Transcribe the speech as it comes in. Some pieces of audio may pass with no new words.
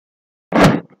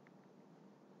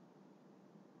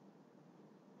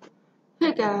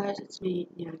Hey guys, it's me,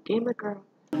 Gamer Girl.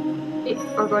 We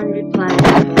are going to be playing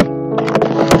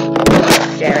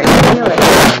Yandere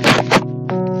Simulator.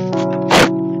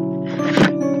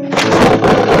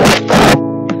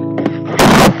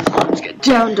 Let's get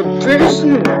down to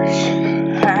business.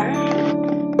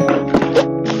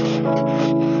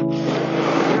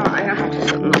 No, I have to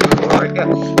sit on the floor, I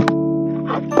guess.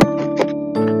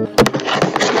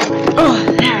 Oh,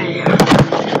 there you go.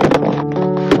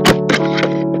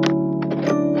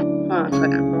 Hold on a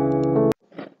second.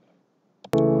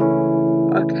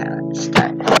 Okay, let's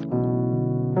start.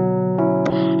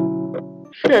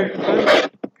 Sure.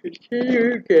 Continue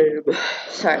game.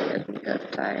 Sorry, I got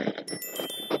tired.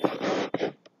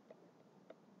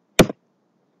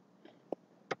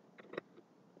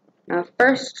 Now,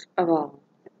 first of all,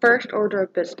 first order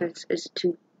of business is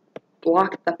to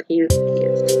block the pages.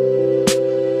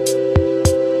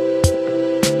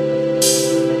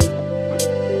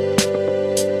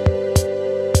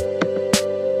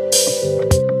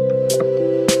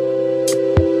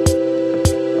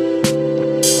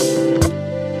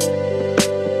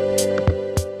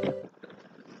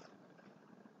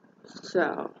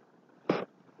 So,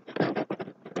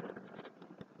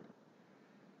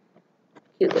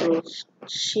 cute little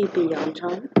sheepy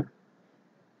Yanton.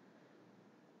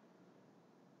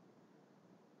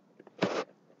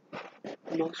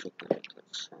 I'm also going to put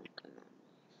something on me,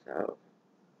 so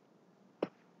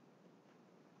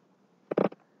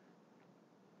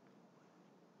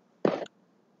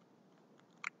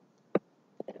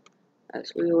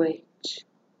as we wait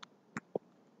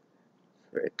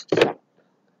for it to stop.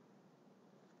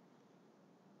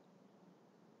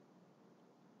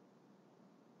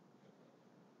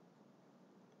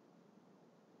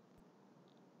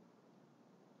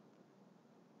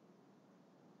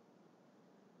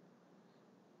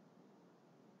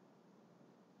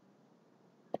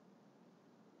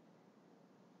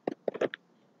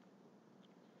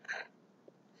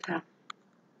 So,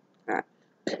 alright.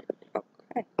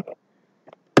 Okay.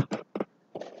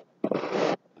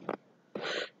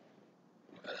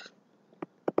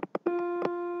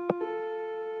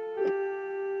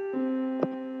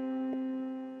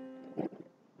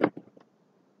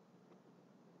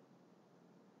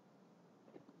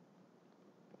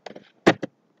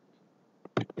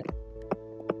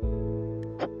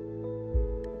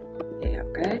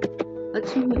 Okay.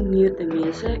 Let's mute the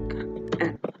music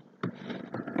and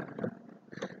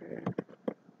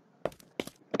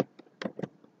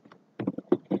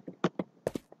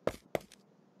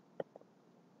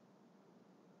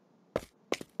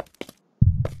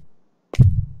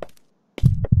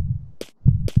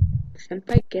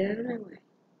senpai, get out of my way.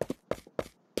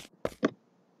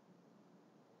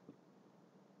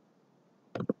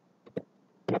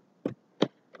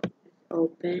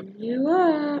 Open you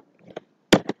up.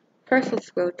 First, let's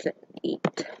go to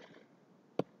eat.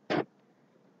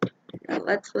 Now,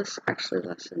 let's actually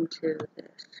listen to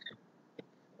this.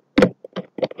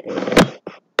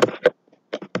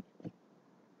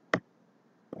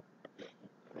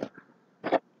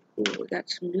 Ooh, we got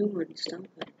some new ones, don't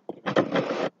we?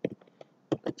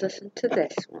 Let's listen to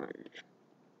this one.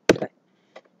 Play.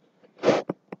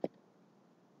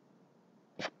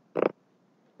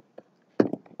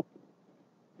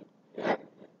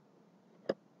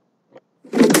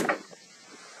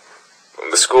 From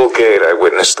the school gate, I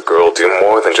witnessed the girl do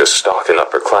more than just stalk an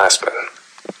upperclassman.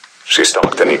 She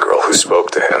stalked any girl who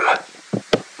spoke to him.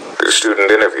 Through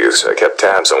student interviews, I kept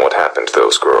tabs on what happened to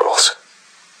those girls.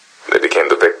 They became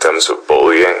the victims of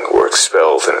bullying, were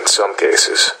expelled, and in some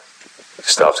cases,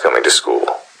 stopped coming to school.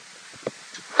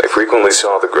 I frequently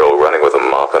saw the girl running with a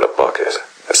mop and a bucket,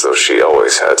 as though she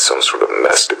always had some sort of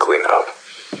mess to clean up.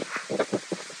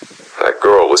 That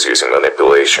girl was using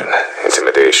manipulation,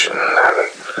 intimidation,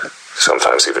 and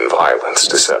sometimes even violence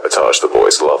to sabotage the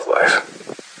boy's love life.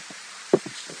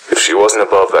 If she wasn't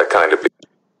above that kind of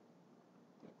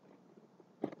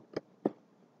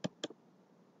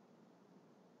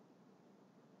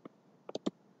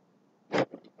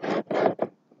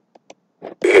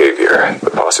behavior, the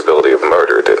possibility of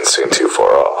murder didn't seem too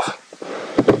far off.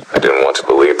 I didn't want to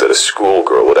believe that a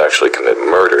schoolgirl would actually commit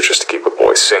murder just to keep a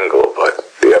boy single, but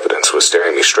the evidence was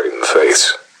staring me straight in the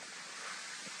face.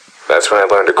 That's when I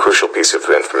learned a crucial piece of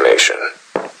information.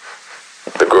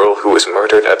 The girl who was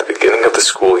murdered at the beginning of the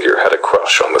school year had a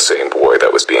crush on the same boy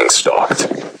that was being stalked.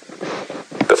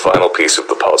 The final piece of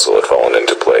the puzzle had fallen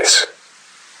into place.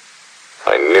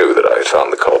 I knew that I had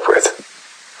found the culprit.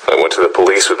 I went to the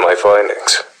police with my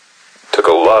findings. Took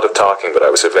a lot of talking, but I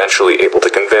was eventually able to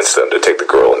convince them to take the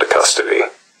girl into custody.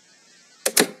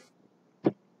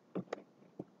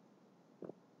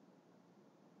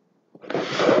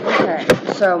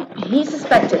 So, he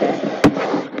suspected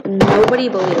it. Nobody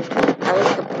believed him. That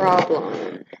was the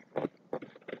problem.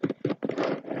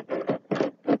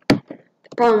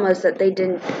 The problem was that they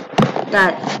didn't,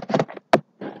 that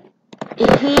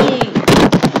he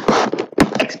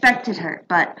expected her,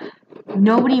 but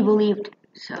nobody believed him.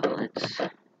 So, let's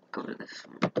go to this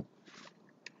one.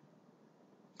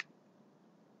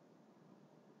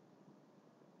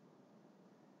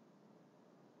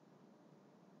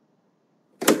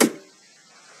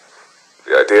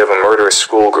 The idea of a murderous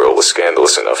schoolgirl was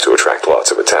scandalous enough to attract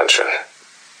lots of attention.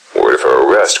 Word of her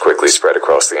arrest quickly spread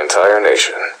across the entire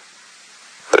nation.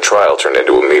 The trial turned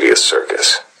into a media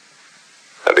circus.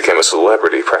 I became a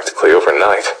celebrity practically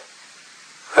overnight.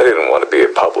 I didn't want to be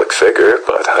a public figure,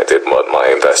 but I did want my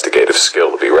investigative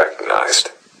skill to be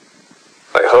recognized.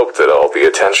 I hoped that all the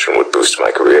attention would boost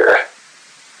my career.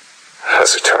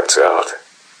 As it turns out,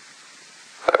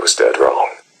 I was dead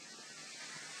wrong.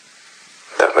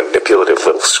 That manipulative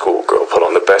little schoolgirl put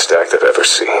on the best act I've ever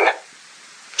seen.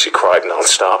 She cried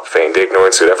non-stop, feigned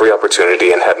ignorance at every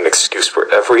opportunity, and had an excuse for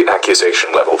every accusation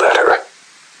leveled at her.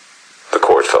 The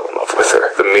court fell in love with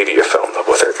her, the media fell in love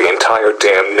with her, the entire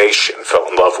damn nation fell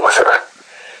in love with her.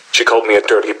 She called me a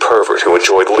dirty pervert who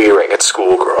enjoyed leering at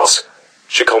schoolgirls.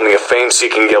 She called me a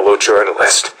fame-seeking yellow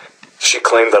journalist. She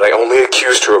claimed that I only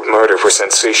accused her of murder for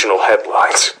sensational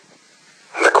headlines.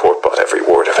 The court bought every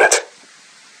word of it.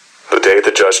 The day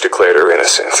the judge declared her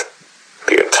innocent,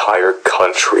 the entire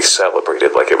country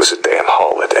celebrated like it was a damn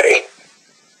holiday.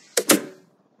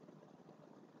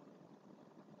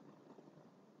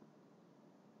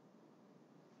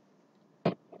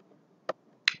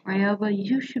 Rayoba,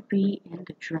 you should be in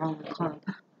the drama club.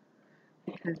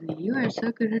 Because you are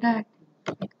so good at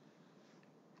acting.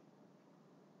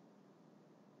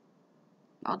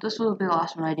 Well, this will be the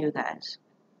last one I do, guys.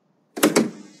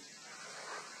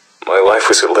 My life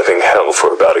was a living hell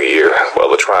for about a year, while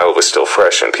the trial was still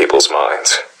fresh in people's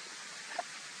minds.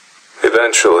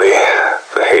 Eventually,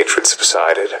 the hatred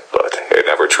subsided, but it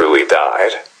never truly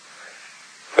died.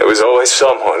 There was always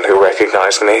someone who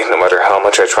recognized me, no matter how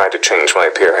much I tried to change my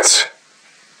appearance.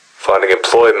 Finding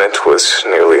employment was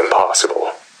nearly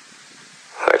impossible.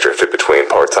 I drifted between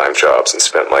part-time jobs and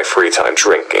spent my free time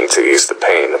drinking to ease the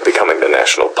pain of becoming the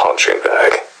national punching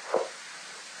bag.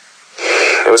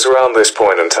 It was around this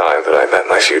point in time that I met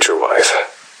my future wife.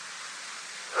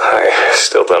 I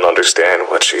still don't understand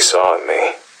what she saw in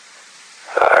me.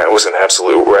 I was an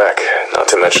absolute wreck, not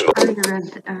to mention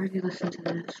the... I already listened to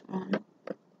this one.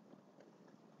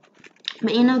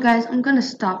 But you know, guys, I'm gonna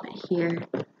stop it here.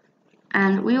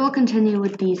 And we will continue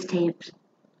with these tapes.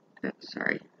 Oh,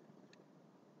 sorry.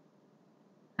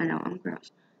 I know, I'm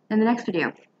gross. In the next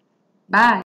video. Bye!